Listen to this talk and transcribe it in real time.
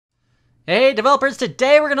Hey developers,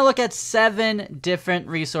 today we're going to look at 7 different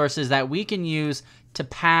resources that we can use to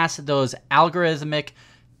pass those algorithmic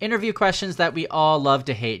interview questions that we all love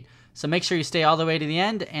to hate. So make sure you stay all the way to the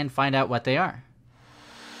end and find out what they are.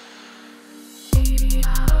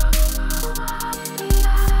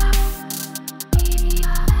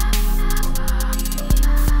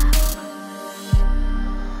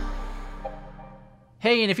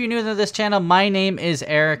 Hey, and if you're new to this channel, my name is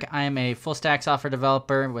Eric. I am a full-stack software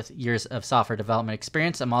developer with years of software development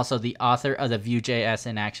experience. I'm also the author of the Vue.js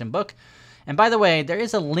in Action book. And by the way, there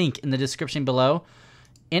is a link in the description below.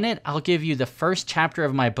 In it, I'll give you the first chapter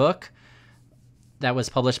of my book that was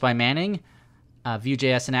published by Manning,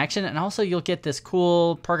 Vue.js in Action. And also you'll get this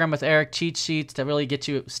cool Program with Erik cheat sheets to really get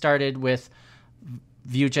you started with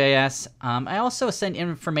Vue.js. I also send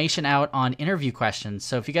information out on interview questions.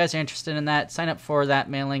 So if you guys are interested in that, sign up for that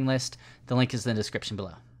mailing list. The link is in the description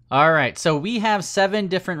below. All right, so we have 7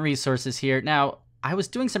 different resources here. Now, I was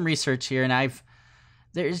doing some research here and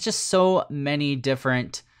there's just so many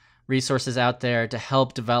different resources out there to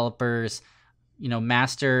help developers,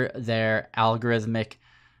 master their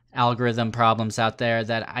algorithm problems out there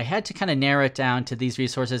that I had to kind of narrow it down to these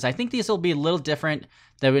resources. I think these will be a little different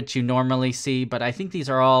than what you normally see, but I think these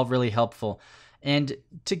are all really helpful. And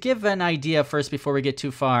to give an idea first before we get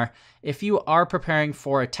too far, if you are preparing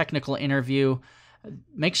for a technical interview,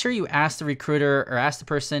 make sure you ask the recruiter or ask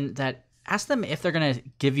them if they're going to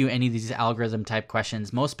give you any of these algorithm type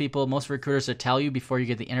questions. Most recruiters will tell you before you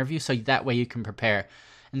get the interview, so that way you can prepare.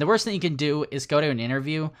 And the worst thing you can do is go to an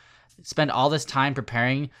interview, spend all this time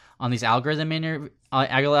preparing on these algorithm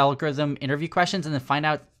interview questions, and then find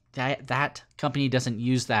out that company doesn't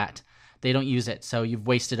use that. They don't use it, so you've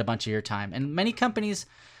wasted a bunch of your time. And many companies,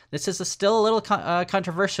 this is still a little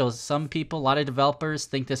controversial. Some people, a lot of developers,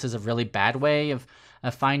 think this is a really bad way of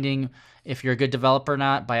finding if you're a good developer or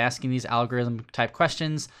not by asking these algorithm type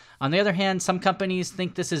questions. On the other hand, some companies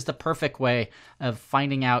think this is the perfect way of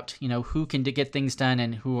finding out, who can get things done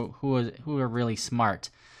and who are really smart.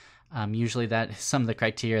 Usually that is some of the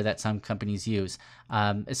criteria that some companies use,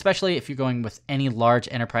 especially if you're going with any large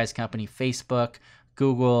enterprise company, Facebook,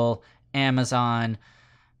 Google, Amazon,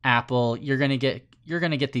 Apple, you're going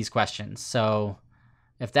to get these questions. So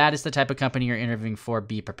if that is the type of company you're interviewing for,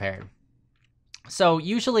 be prepared. So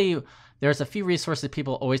usually there's a few resources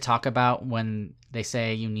people always talk about when they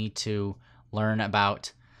say you need to learn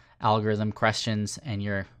about algorithm questions and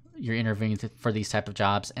you're interviewing for these type of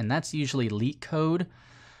jobs, and that's usually LeakCode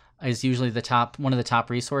is usually one of the top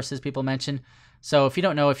resources people mention. So if you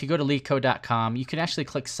don't know, if you go to LeakCode.com, you can actually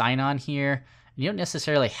click sign on here. You don't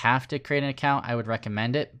necessarily have to create an account. I would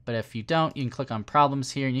recommend it. But if you don't, you can click on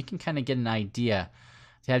problems here and you can kind of get an idea.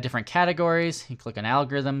 They have different categories. You can click on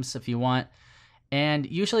algorithms if you want. And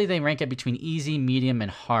usually they rank it between easy, medium,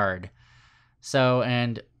 and hard. So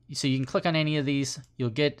you can click on any of these.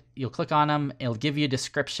 You'll click on them. It'll give you a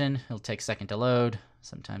description. It'll take a second to load,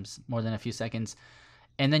 sometimes more than a few seconds.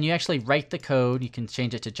 And then you actually write the code. You can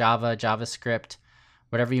change it to Java, JavaScript,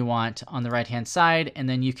 whatever you want on the right-hand side. And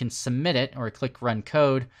then you can submit it or click Run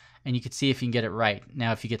Code, and you can see if you can get it right.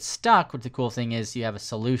 Now, if you get stuck, what the cool thing is you have a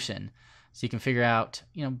solution. So you can figure out,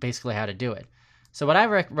 basically how to do it. So what I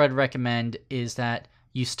would recommend is that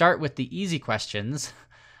you start with the easy questions,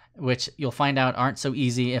 which you'll find out aren't so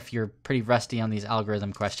easy if you're pretty rusty on these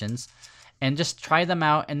algorithm questions, and just try them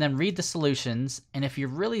out and then read the solutions. And if you're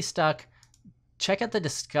really stuck, check out the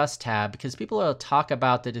Discuss tab, because people will talk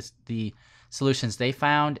about the solutions they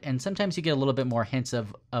found, and sometimes you get a little bit more hints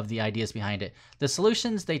of the ideas behind it. The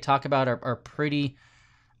solutions they talk about are pretty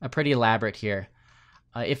elaborate here.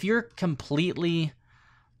 If you're completely,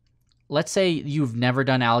 let's say you've never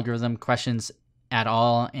done algorithm questions at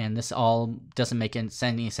all, and this all doesn't make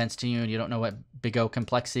any sense to you, and you don't know what big O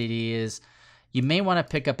complexity is, you may want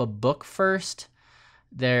to pick up a book first.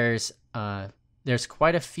 There's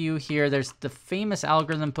quite a few here. There's the famous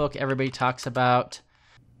algorithm book everybody talks about,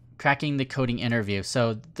 Cracking the Coding Interview.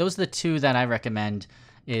 So those are the 2 that I recommend.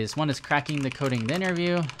 One is Cracking the Coding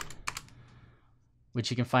Interview, which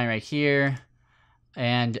you can find right here.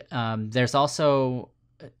 And there's also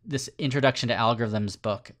this Introduction to Algorithms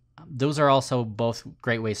book. Those are also both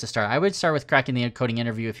great ways to start. I would start with Cracking the Coding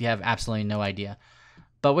Interview if you have absolutely no idea.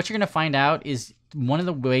 But what you're going to find out is one of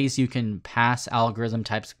the ways you can pass algorithm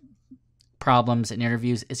types problems in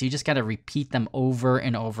interviews is you just got to repeat them over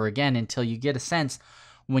and over again until you get a sense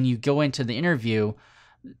when you go into the interview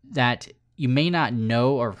that you may not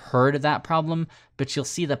know or heard of that problem, but you'll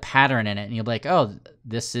see the pattern in it and you'll be like, oh,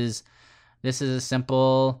 this is a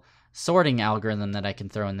simple sorting algorithm that I can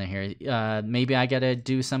throw in there here. Maybe I got to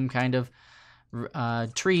do some kind of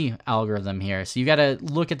tree algorithm here. So you got to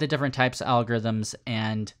look at the different types of algorithms,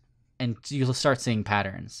 and you'll start seeing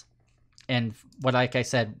patterns. And like I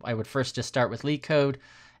said, I would first just start with LeakCode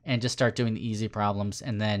and just start doing the easy problems,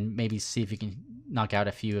 and then maybe see if you can knock out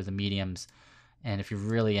a few of the mediums, and if you're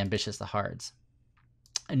really ambitious, the hards.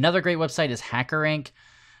 Another great website is HackerRank.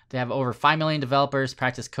 They have over 5 million developers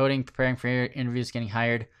practice coding, preparing for interviews, getting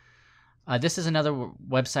hired. This is another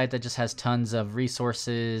website that just has tons of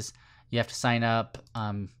resources. You have to sign up,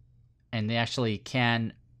 and they actually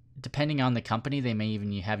can, depending on the company, they may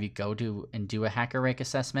even have you go to and do a HackerRank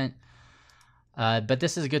assessment. But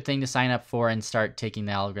this is a good thing to sign up for and start taking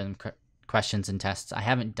the algorithm questions and tests. I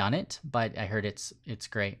haven't done it, but I heard it's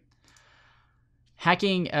great.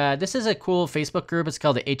 Hacking, this is a cool Facebook group. It's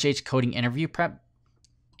called the HH Coding Interview Prep.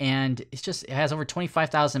 And it has over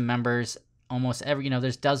 25,000 members. Almost every,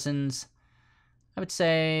 there's dozens, I would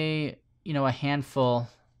say, a handful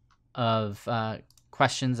of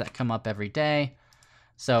questions that come up every day.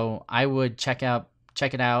 So I would check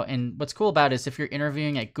it out. And what's cool about it is if you're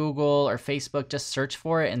interviewing at Google or Facebook, just search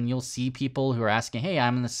for it and you'll see people who are asking, hey,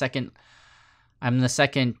 I'm in the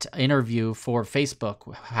second interview for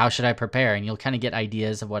Facebook. How should I prepare? And you'll kind of get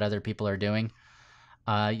ideas of what other people are doing.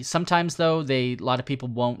 Sometimes though, a lot of people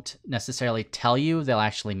won't necessarily tell you, they'll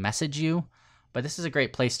actually message you, but this is a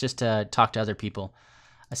great place just to talk to other people.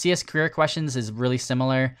 CS Career Questions is really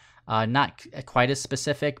similar, not quite as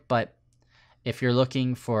specific, but if you're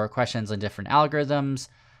looking for questions on different algorithms,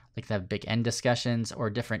 like they have big end discussions or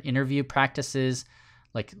different interview practices,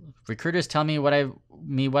 like recruiters tell me what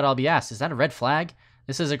I'll be asked. Is that a red flag?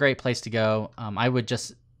 This is a great place to go. I would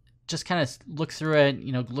just kind of look through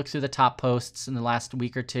it, look through the top posts in the last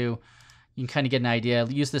week or two. You can kind of get an idea.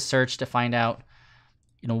 Use the search to find out,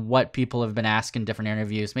 what people have been asked in different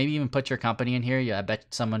interviews. Maybe even put your company in here. Yeah, I bet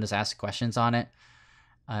someone has asked questions on it,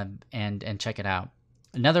 and check it out.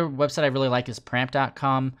 Another website I really like is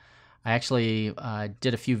Pramcom. I actually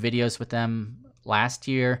did a few videos with them last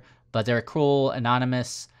year, but they're a cool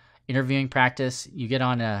anonymous interviewing practice. You get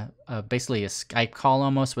on basically a Skype call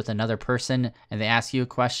almost with another person, and they ask you a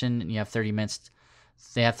question, and you have 30 minutes.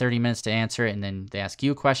 They have 30 minutes to answer it, and then they ask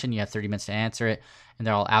you a question. You have 30 minutes to answer it, and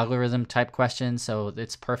they're all algorithm type questions, so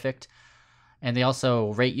it's perfect. And they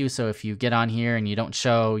also rate you, so if you get on here and you don't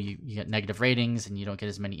show, you get negative ratings, and you don't get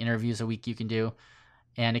as many interviews a week you can do.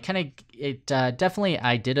 And definitely,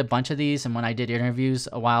 I did a bunch of these, and when I did interviews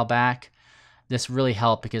a while back, this really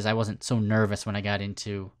helped because I wasn't so nervous when I got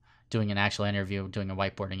into doing an actual interview, doing a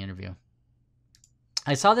whiteboarding interview.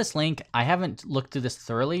 I saw this link. I haven't looked through this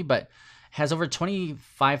thoroughly, but it has over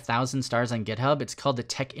 25,000 stars on GitHub. It's called the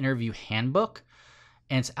Tech Interview Handbook,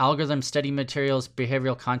 and it's algorithm study materials,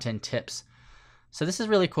 behavioral content tips. So this is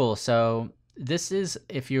really cool. So this is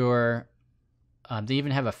if you're, they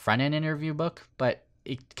even have a front-end interview book, but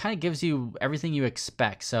it kind of gives you everything you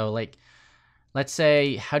expect. So like, let's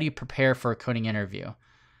say, how do you prepare for a coding interview?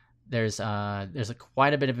 There's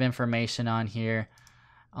quite a bit of information on here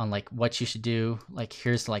on like what you should do. Like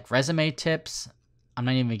here's like resume tips. I'm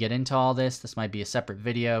not even gonna get into all this. This might be a separate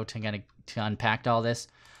video to unpack all this.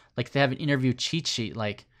 Like they have an interview cheat sheet.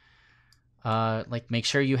 Like make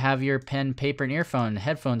sure you have your pen, paper, and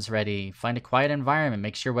headphones ready. Find a quiet environment.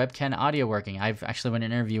 Make sure webcam audio working. I've actually went to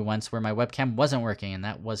an interview once where my webcam wasn't working, and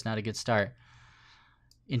that was not a good start.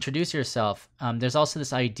 Introduce yourself. There's also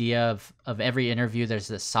this idea of every interview, there's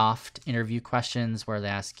the soft interview questions where they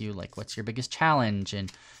ask you like, what's your biggest challenge,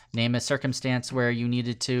 and name a circumstance where you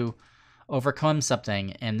needed to overcome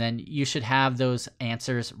something. And then you should have those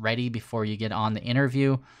answers ready before you get on the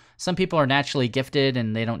interview. Some people are naturally gifted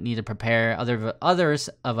and they don't need to prepare. Others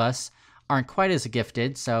of us aren't quite as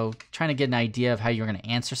gifted. So trying to get an idea of how you're going to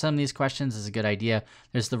answer some of these questions is a good idea.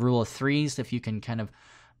 There's the rule of threes. If you can kind of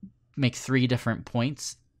make 3 different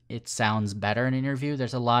points, it sounds better in an interview.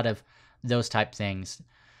 There's a lot of those type things.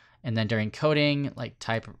 And then during coding, like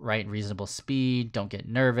type right reasonable speed, don't get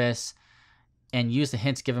nervous, and use the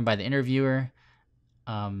hints given by the interviewer.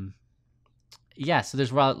 Yeah, so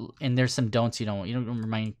there's some don'ts. You don't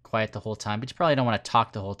remain quiet the whole time, but you probably don't want to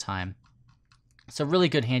talk the whole time. So really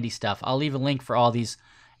good handy stuff. I'll leave a link for all these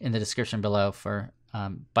in the description below for,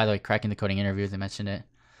 by the way, cracking the coding interview, they mentioned it.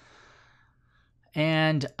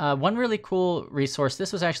 And one really cool resource,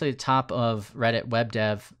 this was actually the top of Reddit Web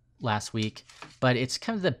Dev last week, but it's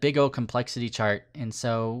kind of the Big O complexity chart. And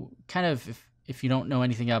so kind of if you don't know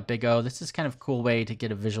anything about Big O, this is kind of a cool way to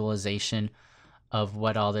get a visualization of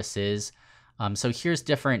what all this is. So here's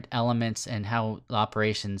different elements and how the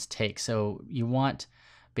operations take. So you want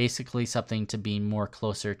basically something to be more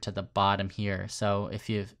closer to the bottom here. So if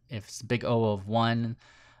it's Big O of 1,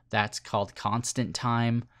 that's called constant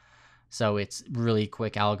time. So it's really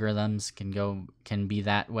quick. Algorithms can be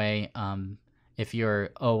that way. If you're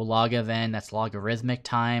O log of n, that's logarithmic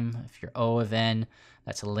time. If you're O of n,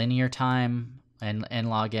 that's a linear time. And n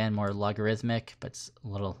log n, more logarithmic, but it's a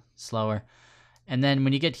little slower. And then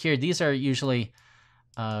when you get here, these are usually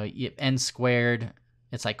n squared.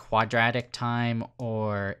 It's like quadratic time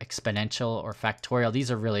or exponential or factorial.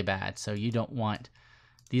 These are really bad. So you don't want,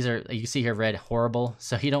 these are, you see here red, horrible.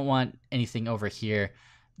 So you don't want anything over here.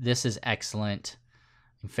 This is excellent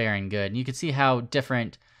and fair and good. And you can see how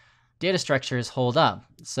different data structures hold up.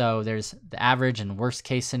 So there's the average and worst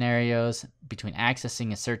case scenarios between accessing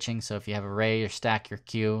and searching. So if you have array or stack your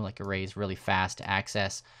queue, like array is really fast to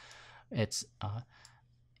access. It's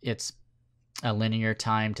a linear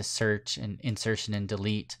time to search and insertion and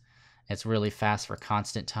delete. It's really fast for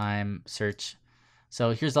constant time search. So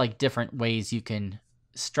here's like different ways you can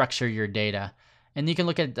structure your data. And you can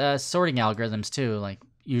look at sorting algorithms too. Like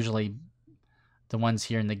usually the ones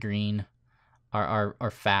here in the green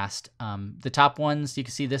are fast. The top ones, you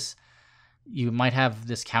can see this, you might have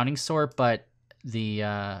this counting sort, but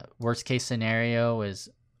the worst case scenario is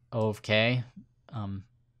O of k,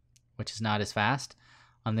 which is not as fast.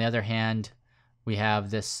 On the other hand, we have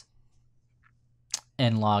this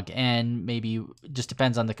n log n, maybe just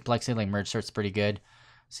depends on the complexity, like merge sort's pretty good.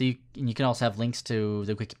 So you can also have links to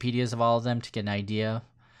the Wikipedias of all of them to get an idea.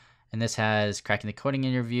 And this has cracking the coding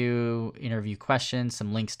interview questions,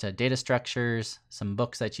 some links to data structures, some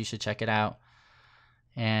books that you should check it out,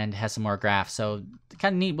 and has some more graphs. So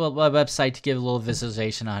kind of neat website to give a little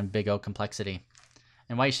visualization on big O complexity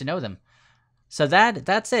and why you should know them. So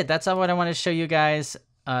that's it. That's all what I want to show you guys.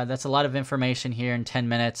 That's a lot of information here in 10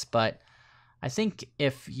 minutes, but I think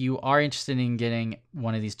if you are interested in getting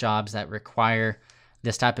one of these jobs that require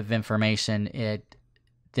this type of information,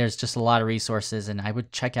 there's just a lot of resources, and I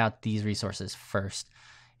would check out these resources first.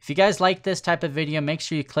 If you guys like this type of video, make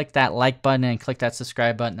sure you click that like button and click that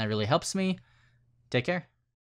subscribe button. That really helps me. Take care.